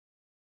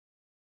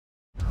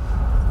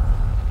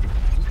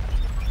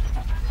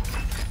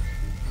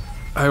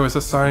I was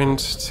assigned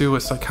to a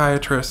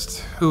psychiatrist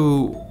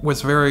who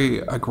was very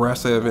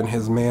aggressive in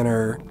his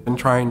manner in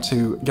trying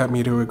to get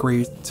me to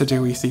agree to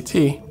do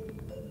ECT.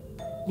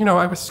 You know,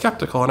 I was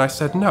skeptical and I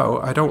said, no,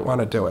 I don't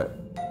want to do it.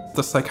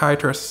 The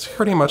psychiatrist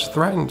pretty much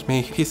threatened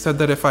me. He said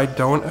that if I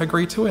don't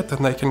agree to it,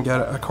 then they can get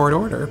a court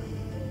order.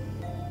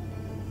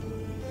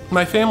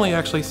 My family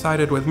actually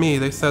sided with me.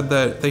 They said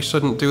that they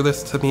shouldn't do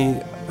this to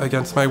me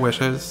against my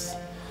wishes.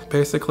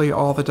 Basically,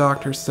 all the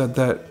doctors said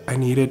that I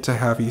needed to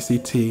have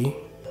ECT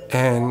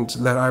and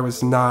that I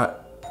was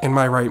not in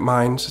my right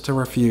mind to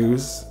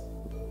refuse.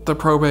 The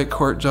probate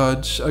court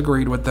judge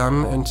agreed with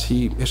them and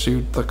he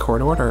issued the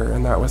court order,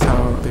 and that was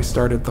how they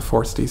started the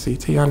forced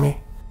ECT on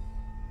me.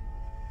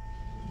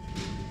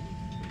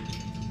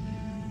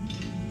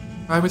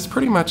 I was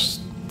pretty much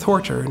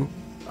tortured.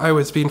 I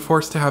was being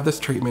forced to have this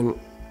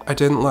treatment. I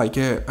didn't like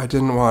it, I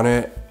didn't want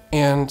it,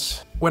 and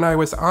when I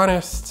was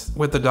honest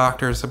with the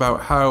doctors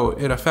about how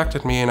it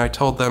affected me and I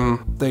told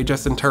them, they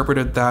just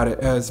interpreted that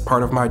as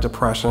part of my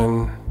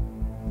depression.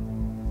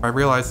 I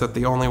realized that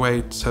the only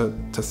way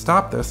to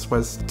stop this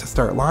was to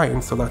start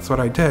lying, so that's what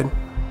I did.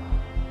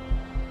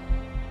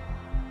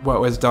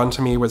 What was done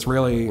to me was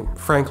really,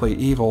 frankly,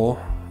 evil.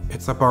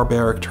 It's a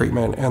barbaric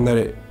treatment, and that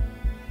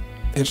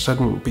it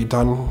shouldn't be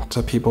done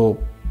to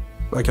people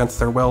against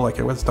their will like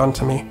it was done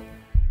to me.